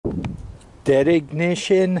Dead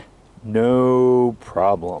ignition, no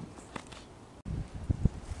problem.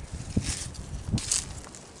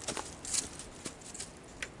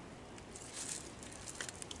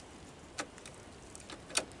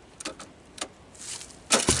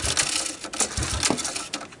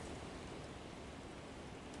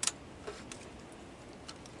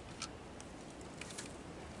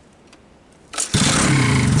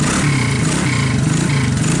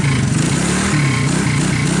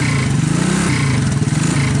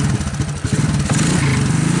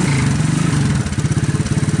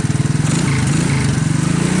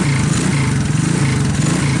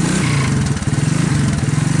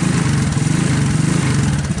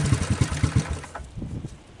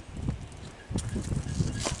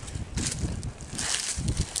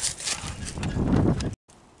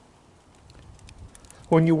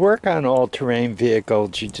 When you work on all-terrain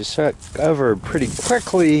vehicles, you discover pretty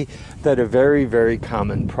quickly that a very, very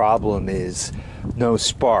common problem is no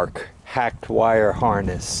spark, hacked wire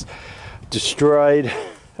harness, destroyed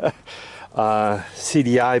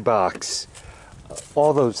CDI box,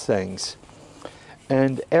 all those things.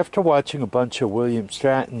 And after watching a bunch of William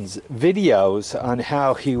Stratton's videos on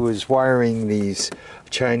how he was wiring these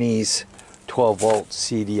Chinese 12-volt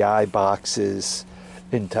CDI boxes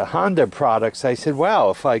into Honda products, I said, wow,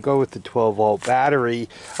 if I go with the 12-volt battery,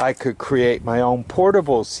 I could create my own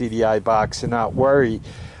portable CDI box and not worry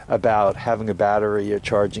about having a battery, a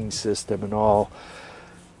charging system, and all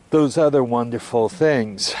those other wonderful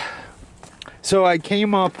things. So I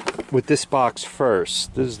came up with this box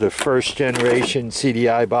first. This is the first generation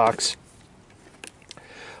CDI box.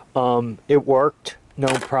 It worked, no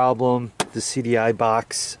problem. The CDI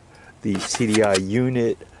box, the CDI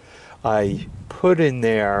unit I put in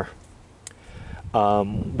there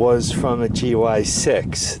was from a DYI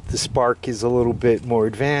 6. The spark is a little bit more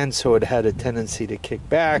advanced, so it had a tendency to kick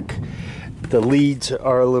back. The leads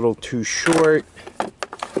are a little too short,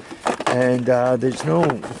 and there's no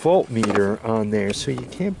voltmeter on there, so you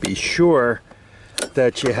can't be sure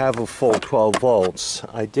that you have a full 12 volts.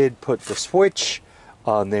 I did put the switch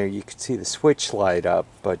on there. You can see the switch light up,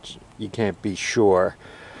 but you can't be sure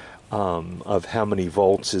of how many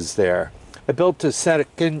volts is there. I built a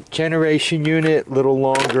second generation unit, little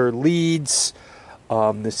longer leads. The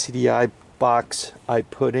CDI box I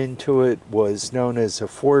put into it was known as a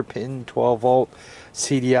 4-pin 12-volt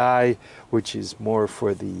CDI, which is more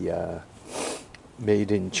for the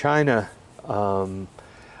made in China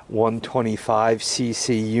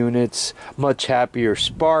 125cc units. Much happier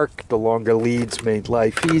spark. The longer leads made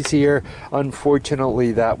life easier.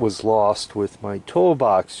 Unfortunately, that was lost with my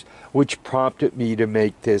toolbox, which prompted me to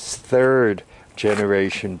make this third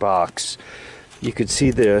generation box. You can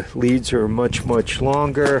see the leads are much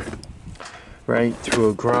longer, right,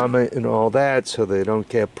 through a grommet and all that, so they don't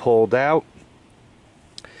get pulled out.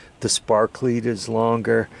 The spark lead is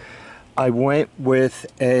longer. I went with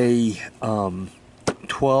a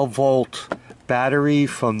 12-volt battery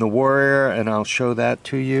from the Warrior, and I'll show that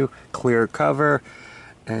to you. Clear cover,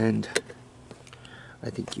 and I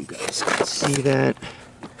think you guys can see that.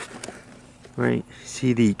 Right,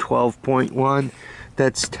 see the 12.1?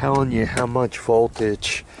 That's telling you how much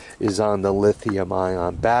voltage is on the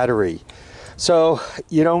lithium-ion battery. So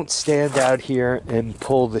you don't stand out here and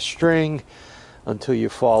pull the string until you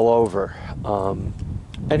fall over.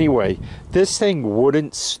 Anyway, this thing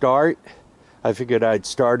wouldn't start. I figured I'd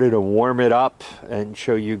start it and warm it up and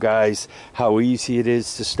show you guys how easy it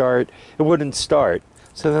is to start. It wouldn't start.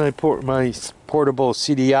 So then I put my portable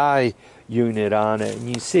CDI unit on it, and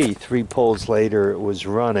you see 3 pulls later it was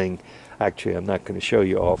running. Actually, I'm not going to show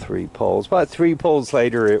you all 3 pulls, but 3 pulls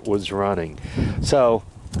later it was running. So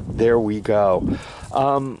there we go.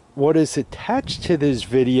 What is attached to this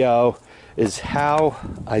video is how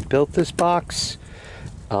I built this box,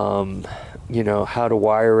 you know, how to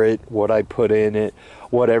wire it, what I put in it,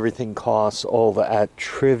 what everything costs, all that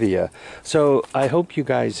trivia. So I hope you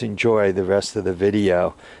guys enjoy the rest of the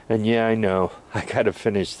video. And yeah, I know, I gotta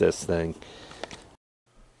finish this thing.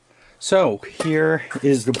 So here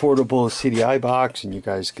is the portable CDI box, and you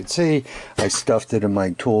guys can see I stuffed it in my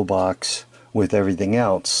toolbox with everything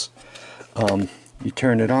else. You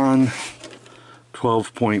turn it on,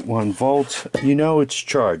 12.1 volts. You know it's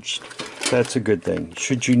charged. That's a good thing.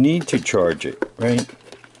 Should you need to charge it, right?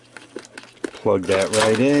 Plug that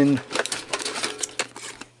right in,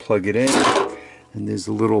 plug it in, and there's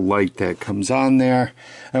a little light that comes on there,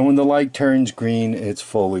 and when the light turns green, it's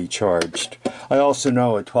fully charged. I also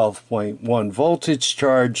know a 12.1 voltage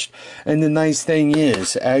charged, and the nice thing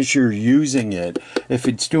is, as you're using it, if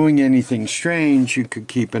it's doing anything strange, you could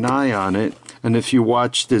keep an eye on it And if you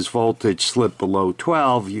watch this voltage slip below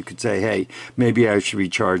 12, you could say, hey, maybe I should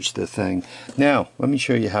recharge the thing. Now, let me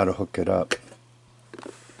show you how to hook it up.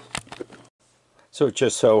 So it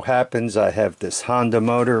just so happens I have this Honda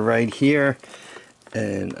motor right here,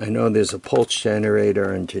 and I know there's a pulse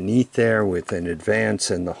generator underneath there with an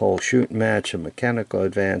advance and the whole shoot match, a mechanical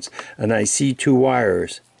advance, and I see two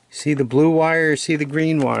wires. See the blue wire, see the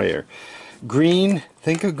green wire. Green,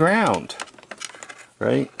 think of ground,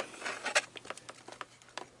 right?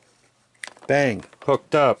 Bang,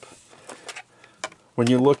 hooked up. When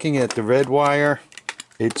you're looking at the red wire,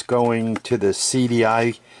 it's going to the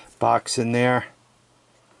CDI box in there,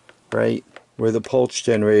 right? Where the pulse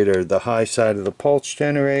generator, the high side of the pulse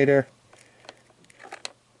generator.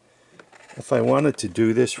 If I wanted to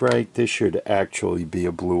do this right, this should actually be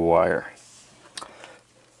a blue wire.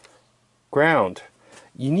 Ground.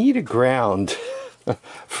 You need a ground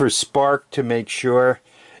for spark to make sure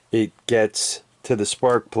it gets to the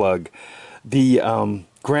spark plug. The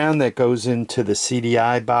ground that goes into the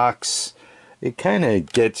CDI box, it kind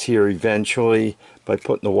of gets here eventually by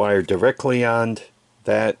putting the wire directly on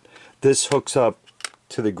that. This hooks up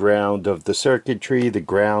to the ground of the circuitry, the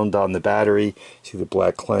ground on the battery. See the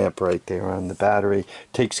black clamp right there on the battery.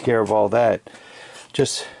 Takes care of all that.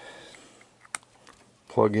 Just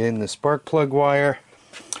plug in the spark plug wire,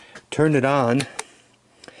 turn it on,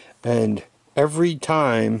 and every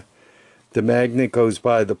time the magnet goes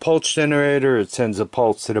by the pulse generator, it sends a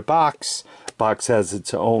pulse to the box. Box has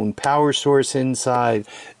its own power source inside.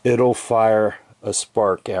 It'll fire a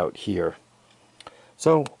spark out here.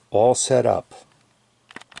 So, all set up.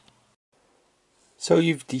 So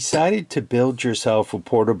you've decided to build yourself a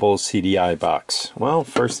portable CDI box. Well,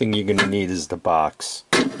 first thing you're going to need is the box.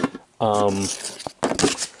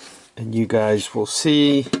 And you guys will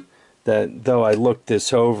see that though I looked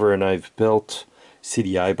this over and I've built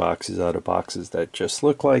CDI boxes out of boxes that just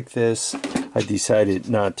look like this, I decided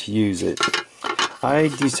not to use it. I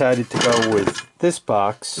decided to go with this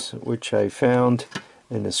box, which I found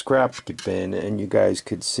in a scrap bin, and you guys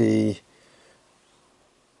could see,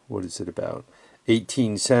 what is it, about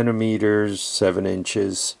 18 centimeters, 7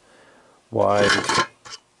 inches wide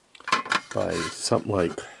by something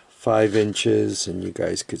like 5 inches, and you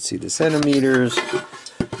guys could see the centimeters,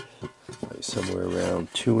 somewhere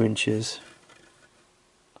around 2 inches.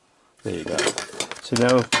 There you go. So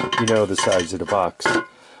now you know the size of the box.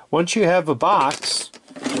 Once you have a box,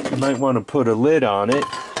 you might want to put a lid on it.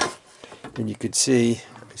 And you could see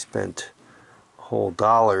I spent a whole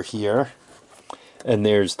 $1 here. And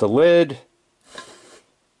there's the lid.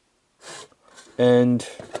 And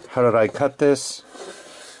how did I cut this?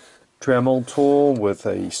 Dremel tool with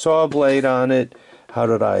a saw blade on it. How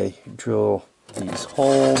did I drill these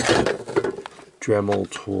holes? Dremel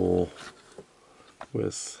tool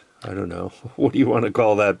with, I don't know, what do you want to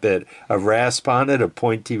call that bit? A rasp on it, a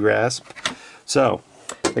pointy rasp. So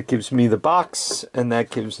that gives me the box, and that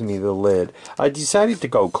gives me the lid. I decided to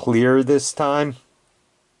go clear this time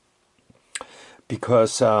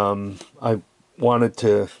because I wanted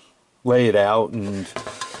to lay it out and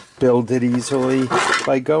build it easily.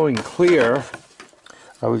 By going clear,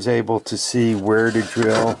 I was able to see where to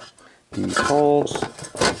drill these holes,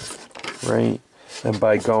 right? And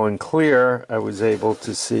by going clear, I was able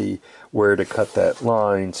to see where to cut that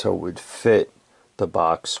line so it would fit the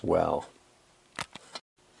box well.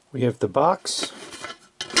 We have the box,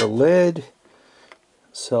 the lid,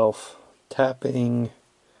 self-tapping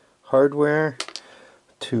hardware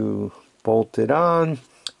to bolt it on.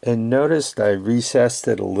 And notice I recessed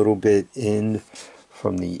it a little bit in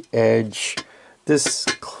from the edge. This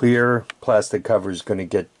clear plastic cover is going to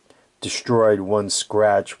get destroyed, one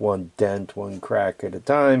scratch, one dent, one crack at a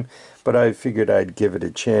time, but I figured I'd give it a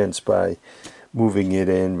chance by moving it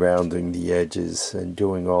in, rounding the edges, and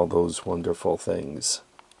doing all those wonderful things.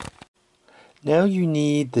 Now you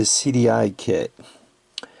need the CDI kit.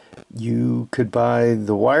 You could buy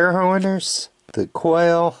the wire harness, the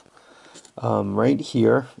coil, right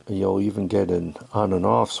here. You'll even get an on and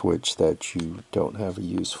off switch that you don't have a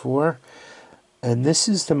use for. And this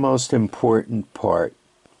is the most important part.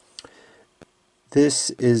 This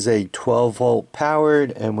is a 12 volt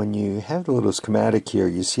powered, and when you have the little schematic here,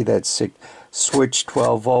 you see that switch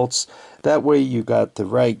 12 volts. That way you got the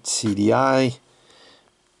right CDI.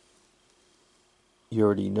 You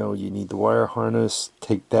already know you need the wire harness.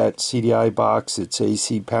 Take that CDI box, it's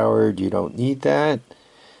AC powered, you don't need that.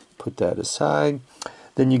 Put that aside.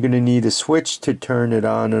 Then you're going to need a switch to turn it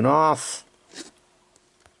on and off.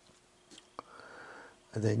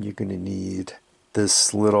 And then you're going to need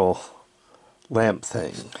this little lamp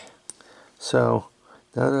thing. So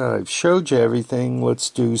now that I've showed you everything, let's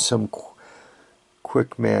do some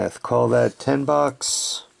quick math. Call that 10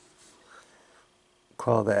 bucks.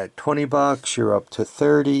 Call that 20 bucks. You're up to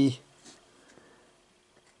 30.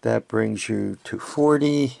 That brings you to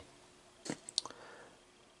 40.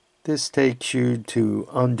 This takes you to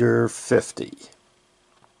under 50.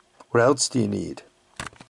 What else do you need?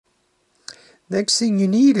 Next thing you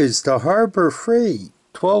need is the Harbor Freight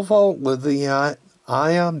 12 volt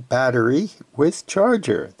lithium-ion battery with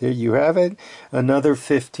charger. There you have it, another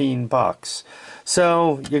 15 bucks.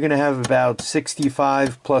 So you're going to have about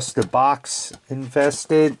 65 plus the box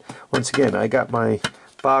invested. Once again, I got my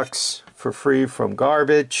box for free from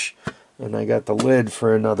Garbage, and I got the lid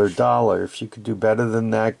for another $1. If you could do better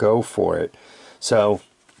than that, go for it. So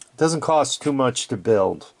it doesn't cost too much to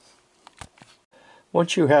build.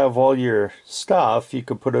 Once you have all your stuff, you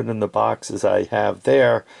could put it in the boxes I have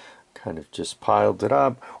there. Kind of just piled it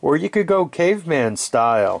up. Or you could go caveman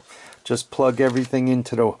style. Just plug everything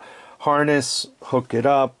into the harness, hook it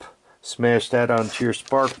up, smash that onto your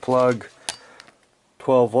spark plug.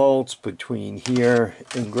 12 volts between here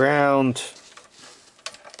and ground.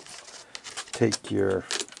 Take your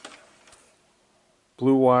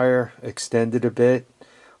blue wire, extend it a bit.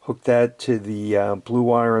 Hook that to the blue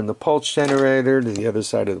wire on the pulse generator, to the other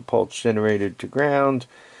side of the pulse generator to ground.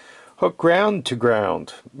 Hook ground to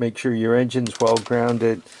ground. Make sure your engine's well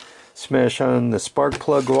grounded. Smash on the spark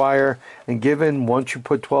plug wire, and given once you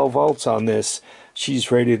put 12 volts on this, she's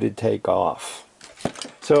ready to take off.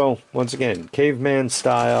 So once again, caveman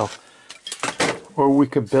style, or we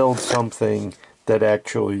could build something that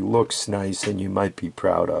actually looks nice and you might be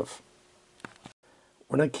proud of.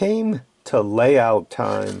 When I came to layout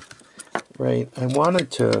time, right, I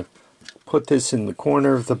wanted to put this in the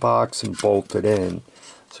corner of the box and bolt it in.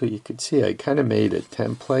 So you can see I kind of made a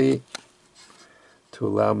template to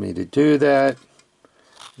allow me to do that.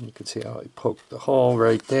 And you can see how I poked the hole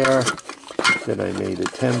right there. Then I made a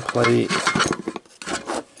template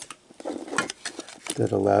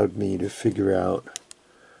that allowed me to figure out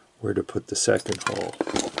where to put the second hole.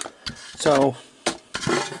 So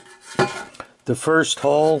the first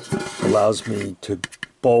hole allows me to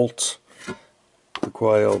bolt the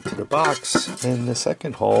coil to the box, and the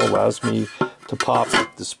second hole allows me to pop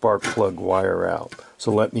the spark plug wire out.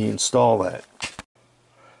 So let me install that.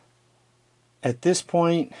 At this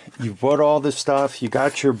point, you've bought all the stuff, you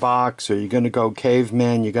got your box, or you're going to go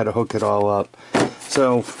caveman, you got to hook it all up.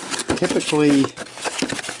 So typically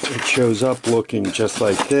it shows up looking just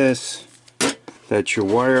like this. That's your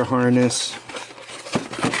wire harness.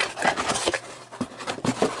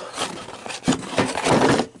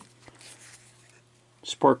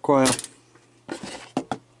 Spark coil.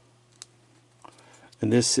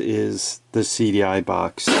 And this is the CDI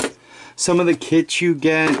box. Some of the kits you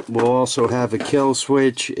get will also have a kill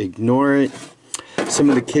switch. Ignore it. Some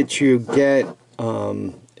of the kits you get,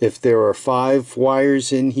 if there are 5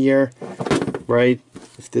 wires in here, right?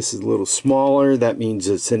 If this is a little smaller, that means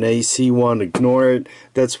it's an AC one. Ignore it.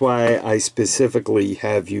 That's why I specifically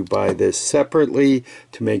have you buy this separately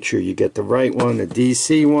to make sure you get the right one, a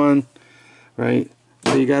DC one, right?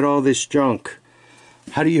 So you got all this junk.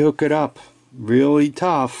 How do you hook it up? Really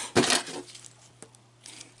tough.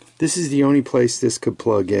 This is the only place this could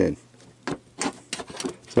plug in.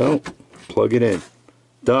 So, plug it in.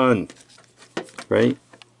 Done. Right?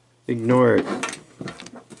 Ignore it.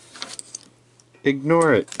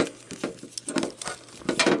 Ignore it.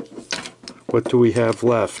 What do we have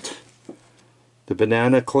left? The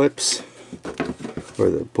banana clips, or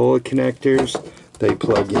the bullet connectors, they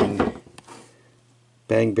plug in.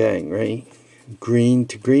 Bang bang, right? Green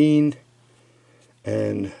to green,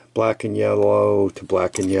 and black and yellow to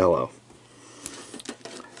black and yellow.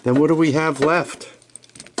 Then what do we have left?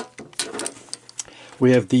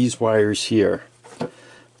 We have these wires here.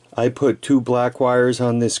 I put 2 black wires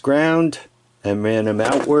on this ground and ran them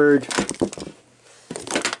outward.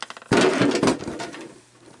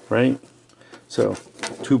 Right? So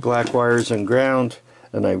 2 black wires on ground,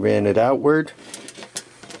 and I ran it outward.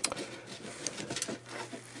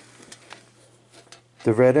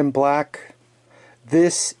 The red and black,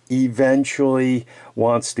 this eventually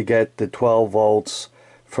wants to get the 12 volts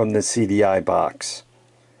from the CDI box,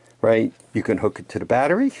 right? You can hook it to the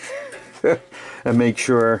battery and make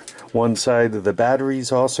sure one side of the battery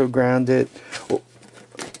is also grounded.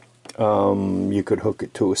 You could hook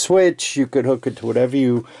it to a switch, you could hook it to whatever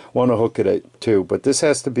you want to hook it to, but this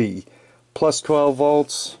has to be plus 12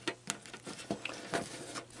 volts.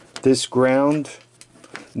 This ground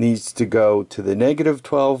needs to go to the negative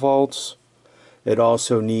 12 volts. It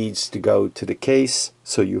also needs to go to the case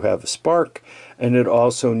so you have a spark, and it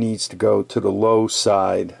also needs to go to the low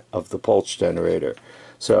side of the pulse generator.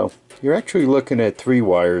 So you're actually looking at 3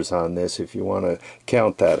 wires on this if you want to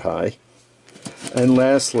count that high. And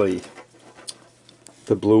lastly,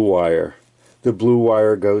 the blue wire. The blue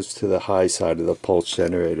wire goes to the high side of the pulse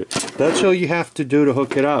generator. That's all you have to do to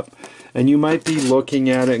hook it up. And you might be looking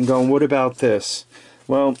at it and going, what about this?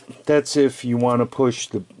 Well, that's if you want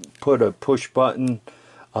to put a push button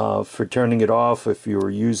for turning it off if you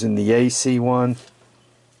were using the AC one.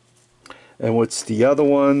 And what's the other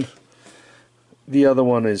one? The other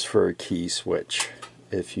one is for a key switch.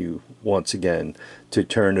 If you, once again, to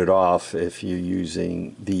turn it off if you're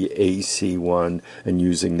using the AC one and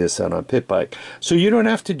using this on a pit bike. So you don't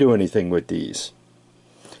have to do anything with these.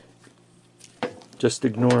 Just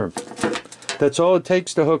ignore them. That's all it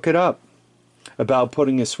takes to hook it up. About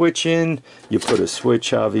putting a switch in, you put a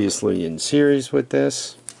switch obviously in series with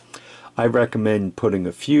this. I recommend putting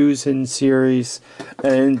a fuse in series,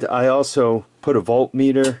 and I also put a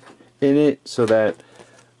voltmeter in it so that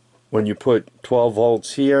when you put 12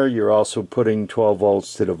 volts here, you're also putting 12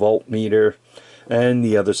 volts to the voltmeter, and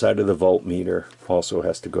the other side of the voltmeter also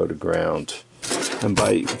has to go to ground. And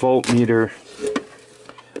by voltmeter,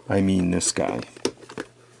 I mean this guy.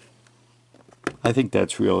 I think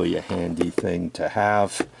that's really a handy thing to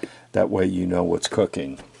have. That way you know what's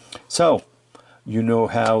cooking. So, you know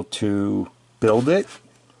how to build it.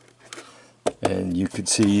 And you could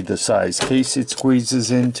see the size case it squeezes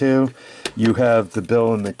into. You have the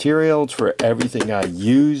bill of materials for everything I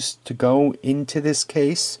used to go into this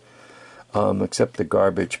case, except the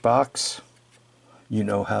garbage box. You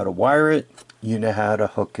know how to wire it. You know how to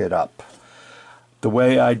hook it up. The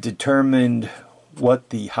way I determined what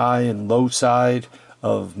the high and low side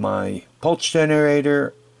of my pulse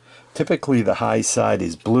generator, typically the high side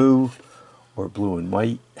is blue or blue and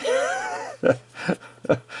white.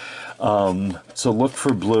 So look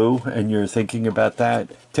for blue, and you're thinking about that.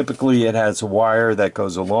 Typically it has a wire that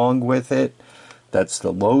goes along with it. That's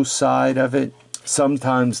the low side of it.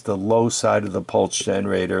 Sometimes the low side of the pulse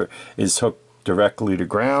generator is hooked directly to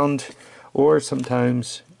ground, or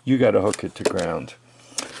sometimes you got to hook it to ground.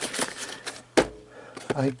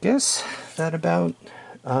 I guess that about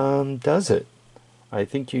does it. I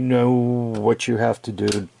think you know what you have to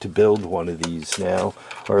do to build one of these now,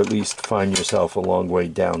 or at least find yourself a long way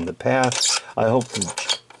down the path. I hope the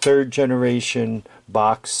 3rd generation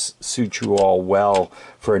box suits you all well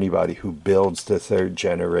for anybody who builds the 3rd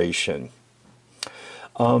generation.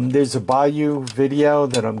 There's a Bayou video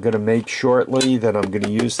that I'm going to make shortly that I'm going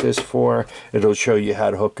to use this for. It'll show you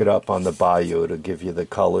how to hook it up on the Bayou. It'll give you the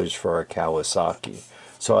colors for a Kawasaki.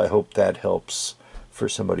 So I hope that helps for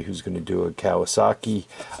somebody who's going to do a Kawasaki.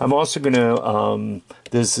 I'm also going to,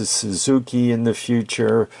 there's a Suzuki in the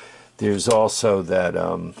future. There's also that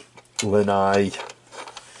Lanai,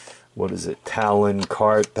 what is it, Talon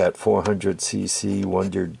cart, that 400cc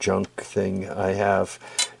Wonder Junk thing I have.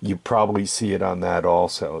 You probably see it on that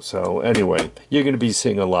also. So anyway, you're going to be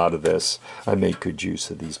seeing a lot of this. I make good use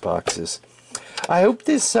of these boxes. I hope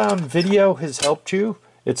this video has helped you.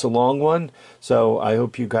 It's a long one, so I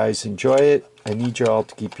hope you guys enjoy it. I need you all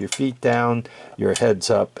to keep your feet down, your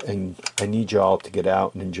heads up, and I need you all to get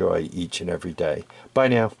out and enjoy each and every day. Bye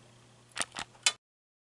now.